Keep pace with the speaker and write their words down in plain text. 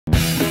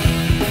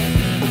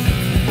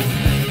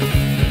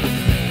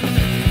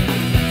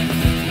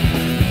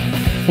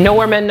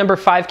Nowhere Men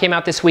 #5 came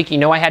out this week. You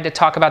know I had to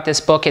talk about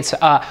this book. It's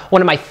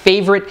one of my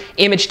favorite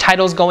Image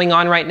titles going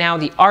on right now.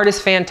 The art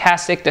is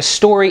fantastic. The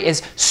story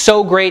is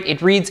so great.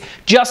 It reads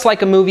just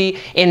like a movie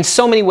in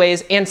so many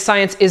ways, and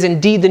science is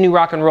indeed the new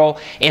rock and roll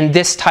in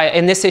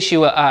this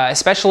issue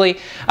especially.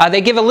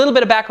 They give a little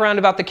bit of background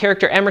about the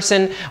character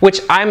Emerson,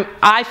 which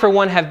I for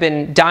one have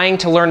been dying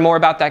to learn more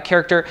about that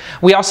character.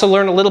 We also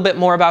learn a little bit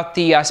more about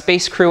the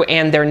space crew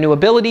and their new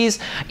abilities.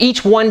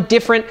 Each one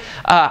different.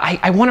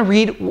 I want to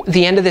read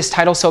the end of this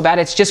title so bad.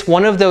 It's just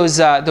one of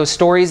those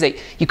stories that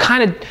you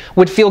kind of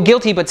would feel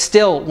guilty but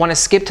still want to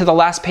skip to the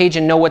last page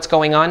and know what's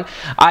going on.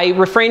 I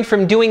refrained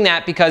from doing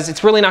that because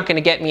it's really not going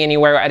to get me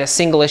anywhere at a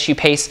single issue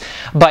pace.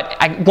 But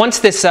once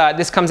this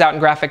comes out in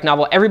graphic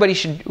novel, everybody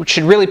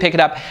should really pick it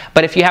up.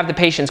 But if you have the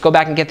patience, go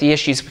back and get the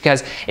issues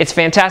because it's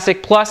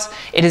fantastic. Plus,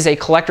 it is a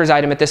collector's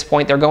item at this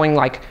point. They're going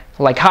like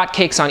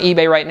hotcakes on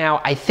eBay right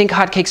now. I think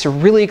hotcakes are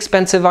really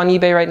expensive on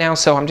eBay right now,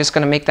 so I'm just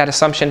going to make that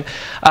assumption.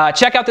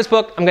 Check out this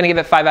book. I'm going to give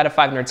it 5 out of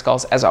 5 Nerd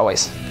Skulls, as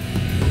always.